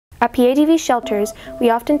At PADV shelters,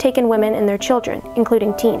 we often take in women and their children,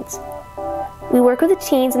 including teens. We work with the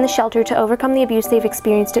teens in the shelter to overcome the abuse they've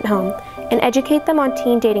experienced at home and educate them on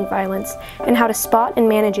teen dating violence and how to spot and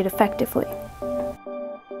manage it effectively.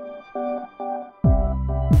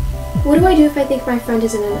 What do I do if I think my friend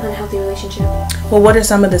is in an unhealthy relationship? Well, what are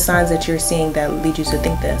some of the signs that you're seeing that lead you to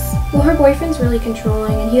think this? Well, her boyfriend's really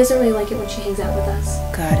controlling and he doesn't really like it when she hangs out with us.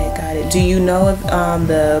 Got it. Do you know of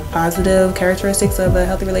the positive characteristics of a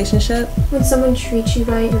healthy relationship? When someone treats you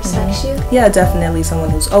right and respects you? Yeah, definitely. Someone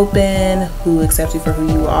who's open, who accepts you for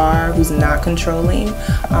who you are, who's not controlling.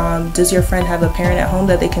 Does your friend have a parent at home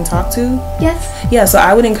that they can talk to? Yes. Yeah, so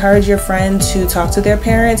I would encourage your friend to talk to their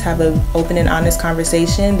parents, have an open and honest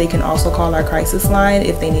conversation. They can also call our crisis line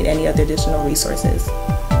if they need any other additional resources.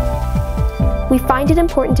 We find it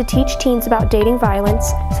important to teach teens about dating violence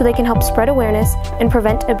so they can help spread awareness and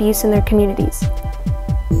prevent abuse in their communities.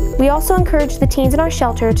 We also encourage the teens in our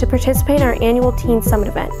shelter to participate in our annual Teen Summit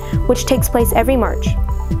event, which takes place every March.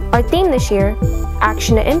 Our theme this year,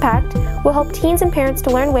 Action to Impact, will help teens and parents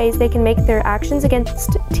to learn ways they can make their actions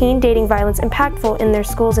against teen dating violence impactful in their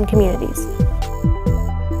schools and communities.